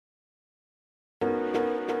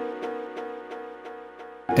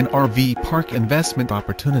an RV park investment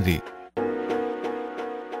opportunity.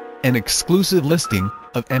 An exclusive listing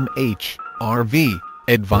of MHRV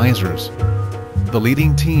Advisors, the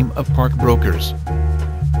leading team of park brokers.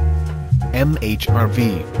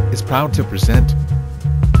 MHRV is proud to present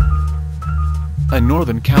a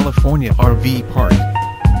Northern California RV park,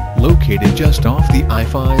 located just off the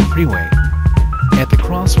I-5 freeway, at the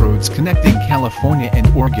crossroads connecting California and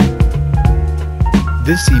Oregon.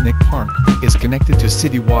 This scenic park is connected to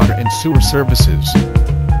city water and sewer services,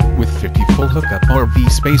 with 50 full hookup RV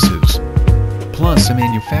spaces, plus a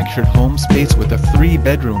manufactured home space with a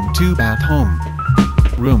 3-bedroom 2-bath home.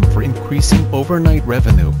 Room for increasing overnight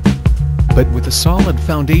revenue, but with a solid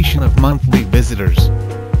foundation of monthly visitors.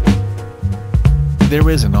 There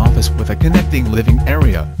is an office with a connecting living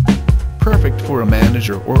area, perfect for a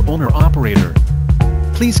manager or owner-operator.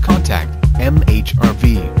 Please contact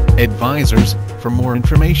MHRV Advisors for more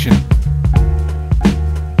information.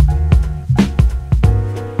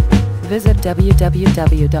 Visit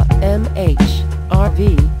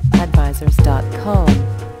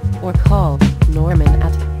www.mhrvadvisors.com or call Norman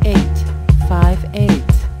at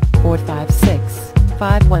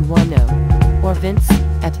 858-456-5110 or Vince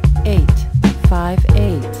at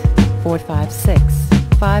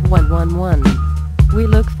 858-456-5111. We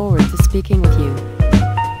look forward to speaking with you.